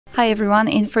Hi everyone,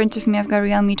 in front of me I've got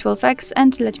Realme 12X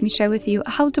and let me share with you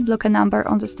how to block a number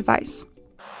on this device.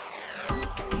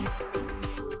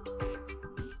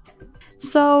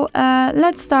 So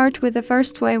let's start with the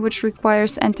first way, which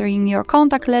requires entering your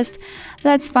contact list.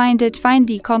 Let's find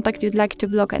the contact you'd like to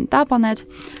block and tap on it.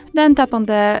 Then tap on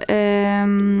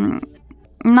the,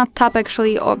 not tap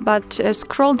actually, but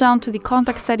scroll down to the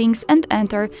contact settings and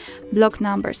enter block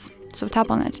numbers. So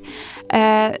tap on it.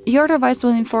 Your device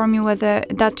will inform you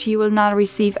that you will not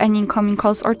receive any incoming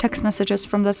calls or text messages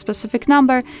from that specific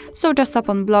number, so just tap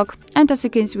on block, and as you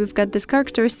can see we've got this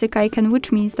characteristic icon,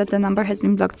 which means that the number has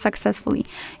been blocked successfully.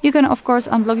 You can of course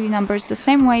unblock the numbers the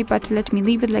same way, but let me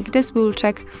leave it like this. We will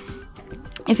check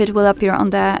if it will appear on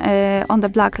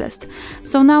the blacklist.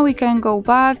 So now we can go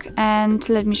back and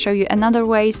let me show you another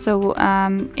way. So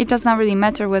it does not really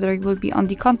matter whether it will be on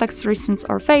the contacts, recents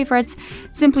or favorites.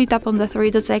 Simply tap on the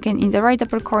three dots icon in the right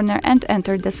upper corner and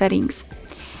enter the settings.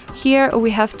 Here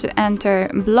we have to enter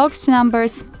blocked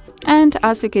numbers, and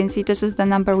as you can see this is the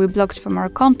number we blocked from our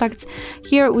contacts.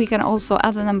 Here we can also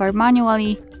add a number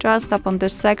manually. Just tap on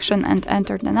this section and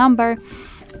enter the number.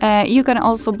 You can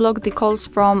also block the calls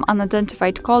from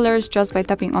unidentified callers just by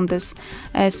tapping on this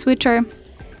switcher.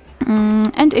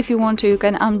 And if you want to, you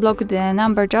can unblock the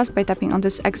number just by tapping on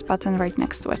this X button right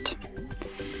next to it.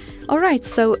 Alright,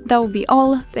 so that will be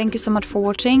all. Thank you so much for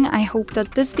watching. I hope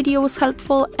that this video was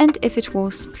helpful, and if it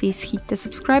was, please hit the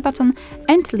subscribe button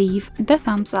and leave the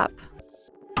thumbs up.